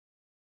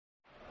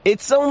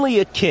It's only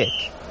a kick,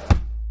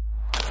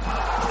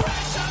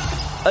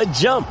 a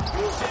jump,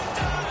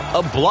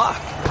 a block.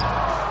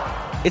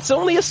 It's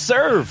only a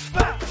serve.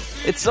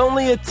 It's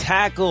only a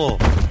tackle,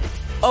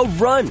 a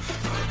run.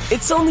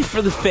 It's only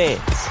for the fans.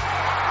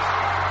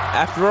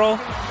 After all,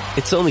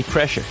 it's only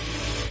pressure.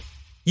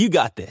 You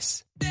got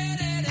this.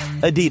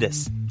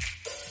 Adidas.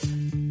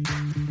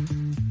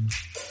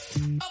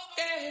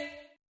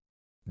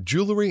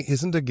 Jewelry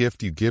isn't a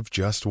gift you give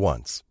just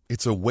once.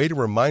 It's a way to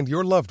remind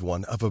your loved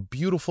one of a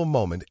beautiful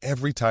moment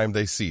every time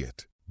they see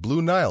it.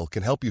 Blue Nile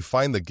can help you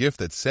find the gift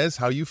that says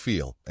how you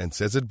feel and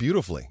says it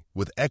beautifully,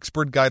 with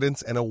expert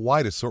guidance and a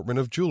wide assortment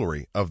of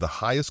jewelry of the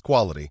highest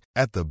quality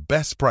at the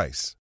best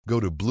price. Go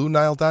to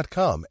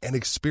BlueNile.com and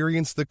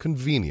experience the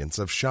convenience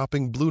of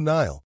shopping Blue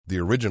Nile, the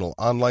original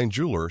online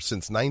jeweler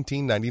since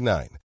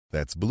 1999.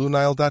 That's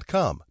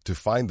BlueNile.com to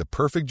find the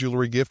perfect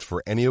jewelry gift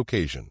for any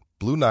occasion.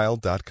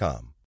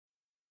 BlueNile.com.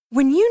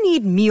 When you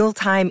need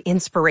mealtime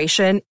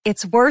inspiration,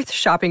 it's worth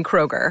shopping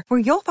Kroger, where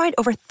you'll find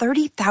over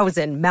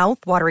 30,000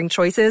 mouth-watering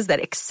choices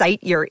that excite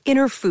your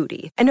inner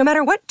foodie. And no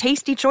matter what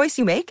tasty choice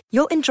you make,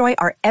 you'll enjoy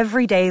our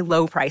everyday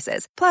low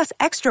prices, plus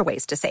extra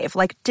ways to save,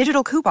 like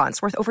digital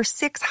coupons worth over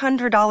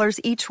 $600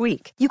 each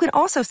week. You can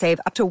also save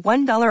up to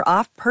 $1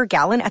 off per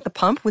gallon at the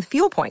pump with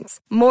fuel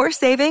points. More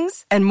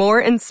savings and more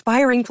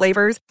inspiring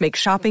flavors make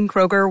shopping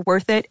Kroger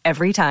worth it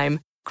every time.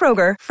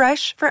 Kroger,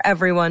 fresh for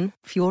everyone.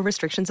 Fuel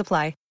restrictions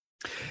apply.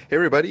 Hey,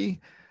 everybody.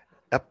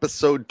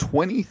 Episode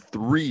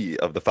 23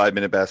 of the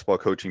 5-Minute Basketball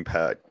Coaching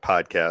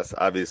Podcast.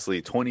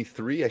 Obviously,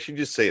 23, I should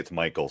just say it's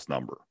Michael's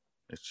number.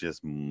 It's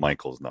just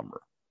Michael's number.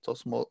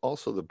 It's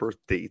also the birth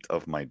date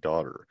of my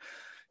daughter,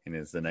 and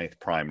it's the 9th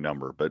prime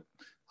number. But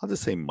I'll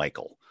just say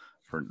Michael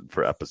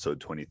for episode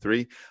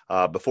 23.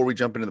 Before we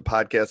jump into the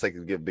podcast, I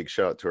can give a big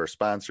shout out to our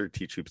sponsor,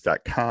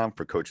 teachhoops.com,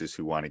 for coaches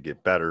who want to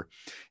get better.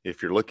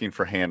 If you're looking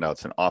for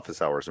handouts and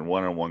office hours and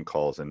one-on-one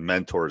calls and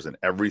mentors and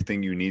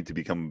everything you need to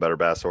become a better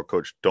basketball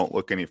coach, don't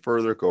look any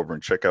further. Go over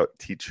and check out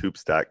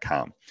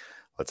teachhoops.com.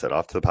 Let's head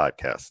off to the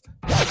podcast.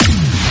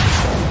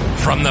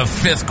 From the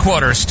Fifth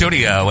Quarter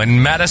Studio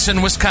in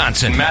Madison,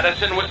 Wisconsin,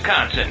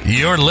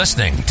 you're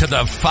listening to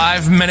the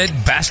 5-Minute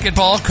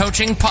Basketball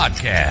Coaching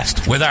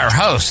Podcast with our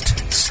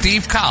host,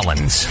 Steve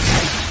Collins.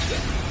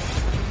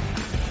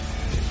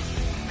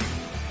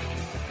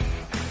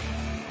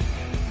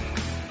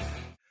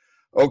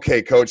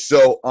 Okay, Coach.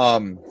 So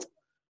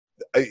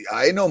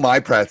I know my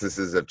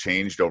practices have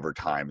changed over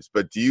times,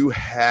 but do you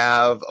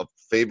have a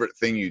favorite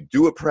thing you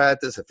do at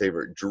practice, a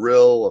favorite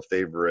drill, a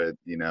favorite,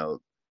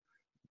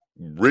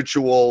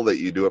 ritual that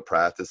you do at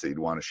practice that you'd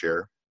want to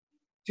share?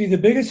 See, the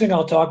biggest thing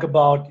I'll talk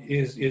about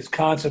is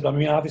concept. I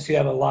mean, obviously I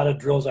have a lot of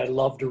drills I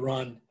love to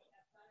run,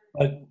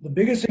 but the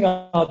biggest thing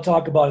I'll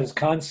talk about is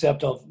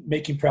concept of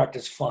making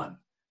practice fun.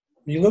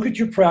 When you look at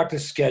your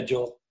practice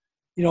schedule,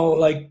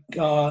 I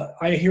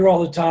hear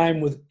all the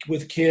time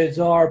with kids,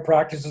 our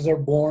practices are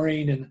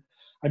boring. And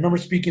I remember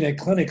speaking at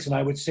clinics and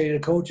I would say to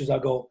coaches, I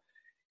go,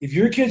 if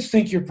your kids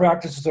think your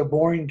practices are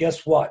boring,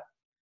 guess what?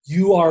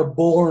 You are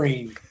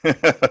boring.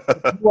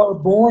 You are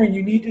boring.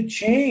 You need to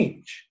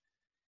change.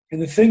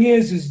 And the thing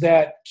is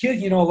that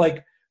kids,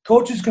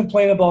 coaches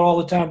complain about all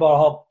the time about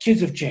how kids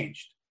have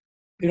changed.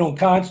 They don't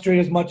concentrate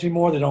as much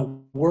anymore. They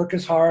don't work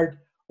as hard.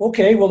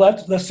 Okay, well,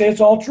 let's say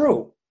it's all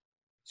true.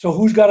 So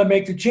who's got to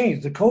make the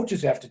change? The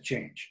coaches have to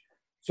change.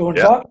 So when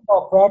talking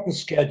about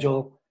practice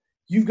schedule,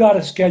 you've got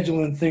to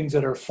schedule in things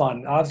that are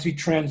fun. Obviously,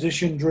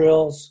 transition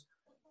drills.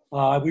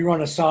 We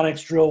run a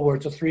Sonics drill where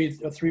it's a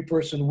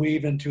three-person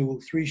weave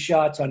into 3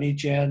 shots on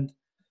each end.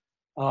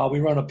 We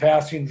run a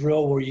passing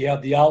drill where you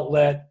have the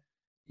outlet,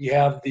 you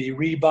have the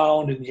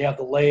rebound, and you have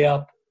the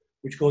layup,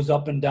 which goes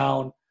up and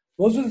down.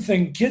 Those are the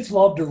things kids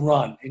love to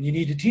run, and you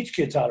need to teach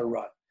kids how to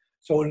run.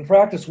 So in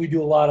practice, we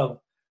do a lot of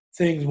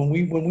things. When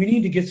we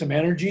need to get some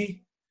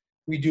energy,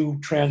 we do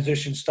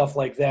transition stuff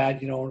like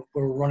that.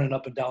 We're running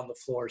up and down the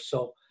floor.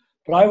 So,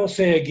 but I will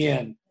say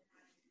again,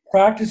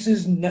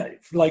 practices,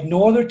 like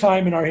no other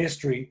time in our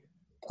history,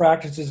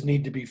 practices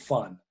need to be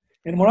fun.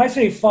 And when I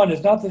say fun,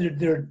 it's not that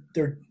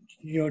they're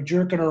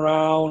jerking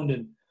around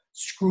and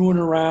screwing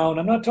around.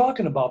 I'm not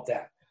talking about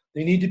that.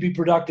 They need to be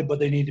productive, but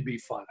they need to be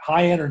fun.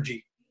 High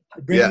energy.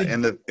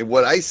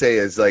 What I say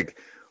is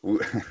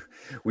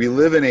we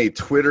live in a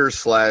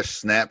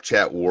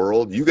Twitter/Snapchat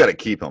world. You got to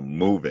keep them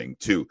moving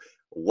too.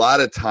 A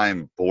lot of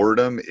time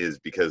boredom is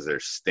because they're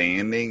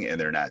standing and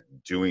they're not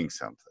doing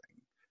something.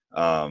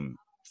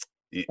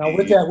 Now,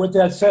 with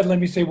that said, let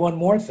me say one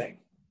more thing.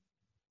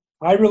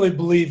 I really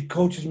believe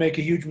coaches make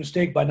a huge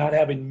mistake by not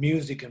having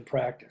music in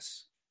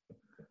practice.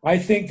 I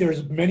think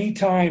there's many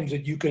times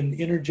that you can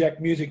interject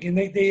music, and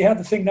they have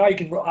the thing now you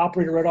can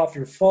operate it right off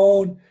your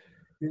phone.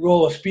 You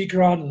roll a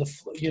speaker onto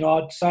the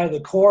outside of the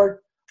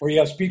court, or you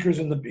have speakers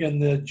in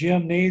the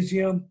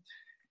gymnasium.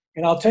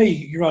 And I'll tell you,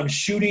 you run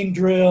shooting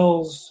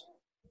drills,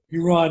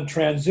 you run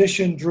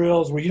transition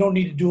drills where you don't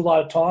need to do a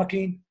lot of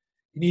talking.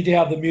 You need to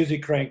have the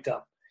music cranked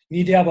up. You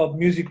need to have a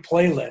music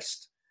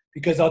playlist,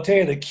 because I'll tell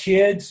you, the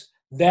kids,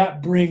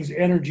 that brings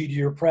energy to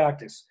your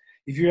practice.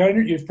 If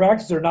your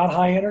practices are not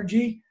high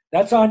energy,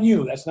 That's on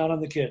you. That's not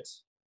on the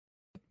kids.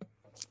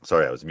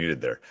 Sorry, I was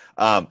muted there.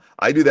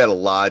 I do that a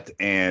lot,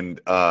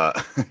 and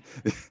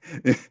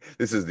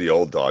this is the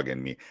old dog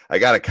in me. I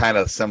got to kind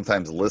of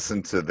sometimes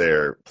listen to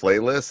their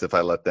playlist if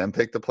I let them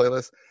pick the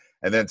playlist.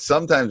 And then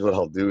sometimes what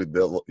I'll do,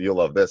 you'll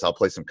love this, I'll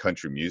play some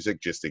country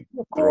music just to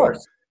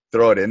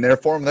throw it in there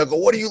for them. They'll go,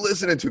 "What are you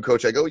listening to,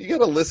 Coach?" I go, "You got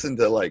to listen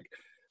to, like,"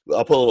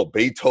 I'll put a little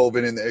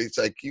Beethoven in there. It's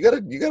like, you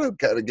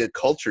gotta get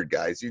cultured,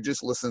 guys. You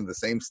just listen to the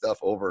same stuff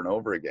over and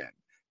over again,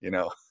 you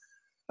know?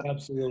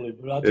 Absolutely.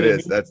 But I'll tell you,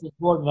 that's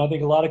important. I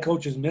think a lot of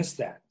coaches miss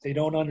that. They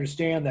don't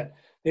understand that.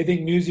 They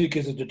think music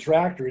is a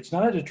detractor. It's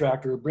not a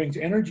detractor. It brings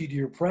energy to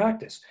your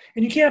practice.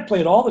 And you can't play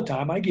it all the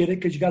time. I get it,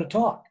 because you got to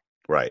talk.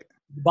 Right.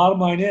 The bottom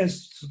line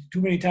is,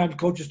 too many times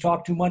coaches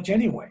talk too much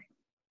anyway.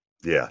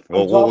 Yeah.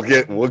 Well,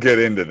 we'll get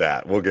into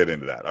that. We'll get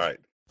into that. All right.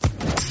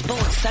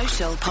 Sports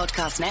Social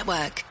Podcast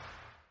Network.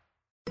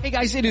 Hey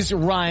guys, it is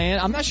Ryan.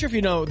 I'm not sure if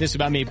you know this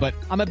about me, but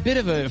I'm a bit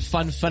of a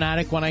fun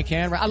fanatic when I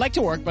can. I like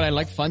to work, but I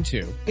like fun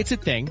too. It's a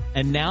thing.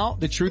 And now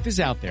the truth is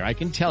out there. I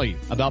can tell you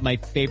about my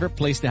favorite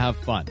place to have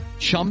fun.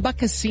 Chumba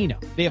Casino.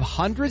 They have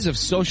hundreds of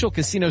social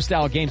casino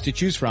style games to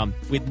choose from,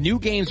 with new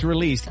games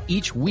released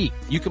each week.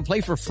 You can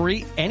play for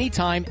free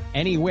anytime,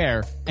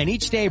 anywhere. And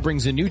each day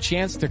brings a new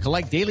chance to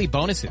collect daily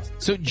bonuses.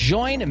 So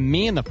join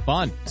me in the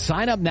fun.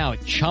 Sign up now at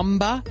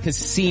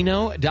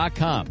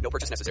ChumbaCasino.com. No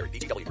purchase necessary.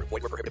 VGW Group.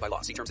 Void where prohibited by law.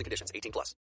 See terms and conditions. 18+.